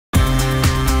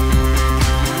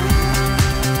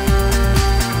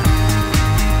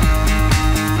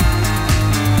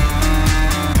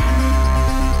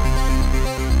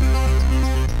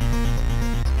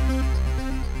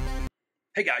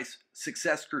Hey guys,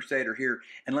 Success Crusader here,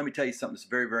 and let me tell you something that's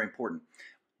very, very important.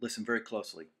 Listen very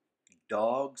closely.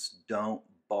 Dogs don't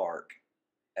bark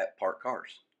at parked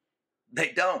cars.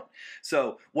 They don't.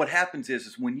 So what happens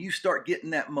is when you start getting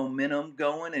that momentum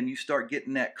going and you start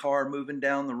getting that car moving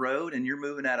down the road and you're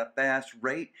moving at a fast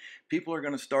rate, people are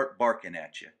going to start barking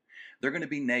at you. They're going to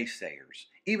be naysayers.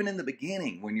 Even in the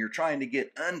beginning, when you're trying to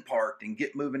get unparked and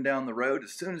get moving down the road,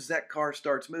 as soon as that car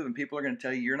starts moving, people are going to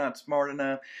tell you you're not smart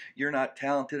enough, you're not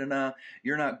talented enough,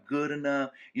 you're not good enough,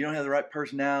 you don't have the right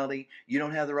personality, you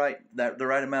don't have the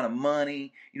right amount of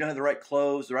money, you don't have the right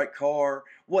clothes, the right car,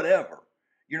 whatever.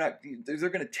 You're not. They're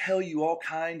going to tell you all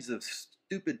kinds of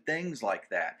stupid things like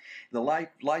that. The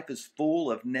life is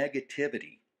full of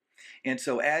negativity. And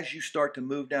so as you start to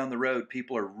move down the road,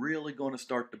 people are really going to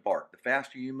start to bark. The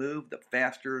faster you move, the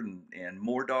faster and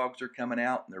more dogs are coming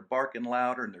out and they're barking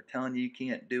louder and they're telling you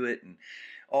can't do it and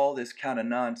all this kind of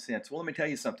nonsense. Well, let me tell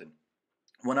you something.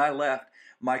 When I left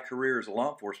my career as a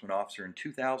law enforcement officer in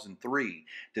 2003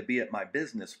 to be at my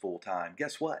business full time,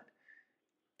 guess what?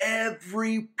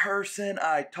 Every person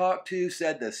I talked to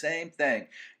said the same thing.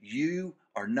 You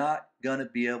are not going to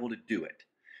be able to do it.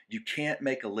 You can't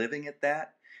make a living at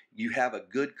that. You have a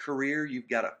good career. You've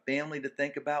got a family to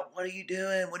think about. What are you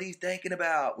doing? What are you thinking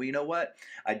about? Well, you know what?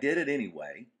 I did it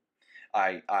anyway.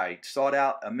 I sought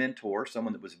out a mentor,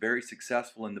 someone that was very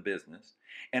successful in the business,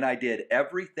 and I did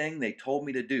everything they told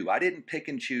me to do. I didn't pick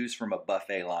and choose from a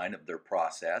buffet line of their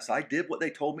process. I did what they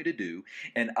told me to do,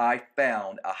 and I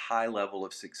found a high level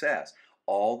of success.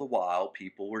 All the while,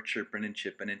 people were chirping and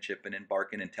chipping and chipping and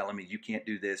barking and telling me, you can't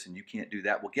do this and you can't do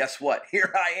that. Well, guess what?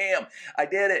 Here I am. I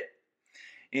did it.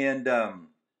 And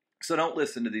so don't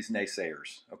listen to these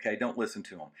naysayers, okay? Don't listen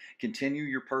to them. Continue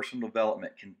your personal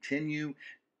development. Continue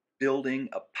building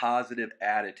a positive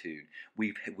attitude.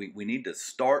 We need to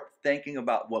start thinking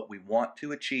about what we want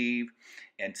to achieve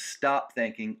and stop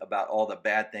thinking about all the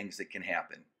bad things that can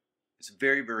happen. It's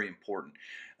very, very important,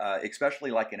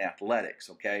 especially like in athletics,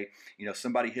 okay? You know,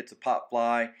 somebody hits a pop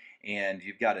fly and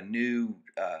you've got a new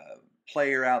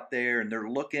player out there and they're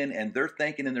looking and they're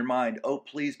thinking in their mind, oh,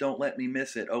 please don't let me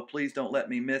miss it. Oh, please don't let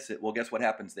me miss it. Well, guess what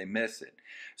happens? They miss it.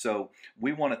 So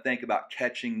we want to think about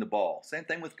catching the ball. Same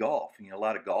thing with golf. You know, a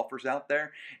lot of golfers out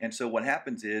there. And so what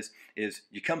happens is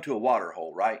you come to a water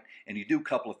hole, right? And you do a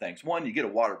couple of things. One, you get a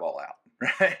water ball out,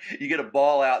 right? You get a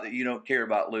ball out that you don't care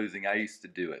about losing. I used to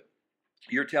do it.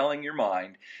 You're telling your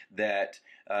mind that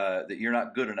that you're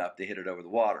not good enough to hit it over the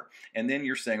water. And then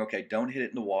you're saying, okay, don't hit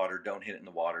it in the water, don't hit it in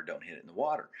the water, don't hit it in the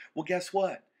water. Well, guess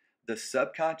what? The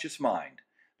subconscious mind,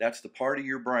 that's the part of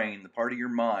your brain, the part of your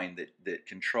mind that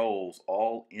controls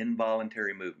all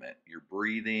involuntary movement, your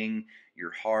breathing,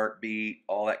 your heartbeat,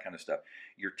 all that kind of stuff.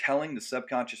 You're telling the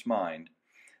subconscious mind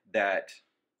that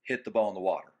hit the ball in the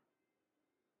water.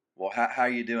 Well, how are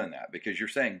you doing that? Because you're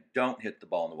saying don't hit the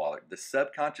ball in the water. The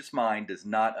subconscious mind does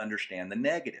not understand the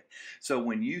negative. So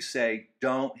when you say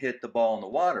don't hit the ball in the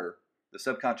water, the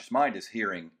subconscious mind is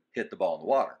hearing hit the ball in the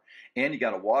water. And you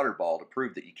got a water ball to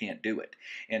prove that you can't do it.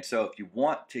 And so if you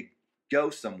want to go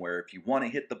somewhere, if you want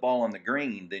to hit the ball on the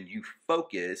green, then you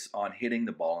focus on hitting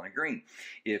the ball on the green.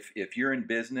 If you're in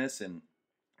business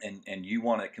and you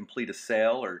want to complete a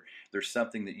sale or there's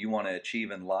something that you want to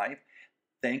achieve in life,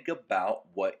 think about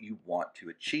what you want to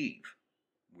achieve.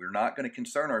 We're not going to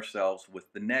concern ourselves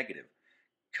with the negative.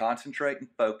 Concentrate and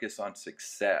focus on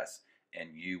success,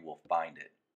 and you will find it.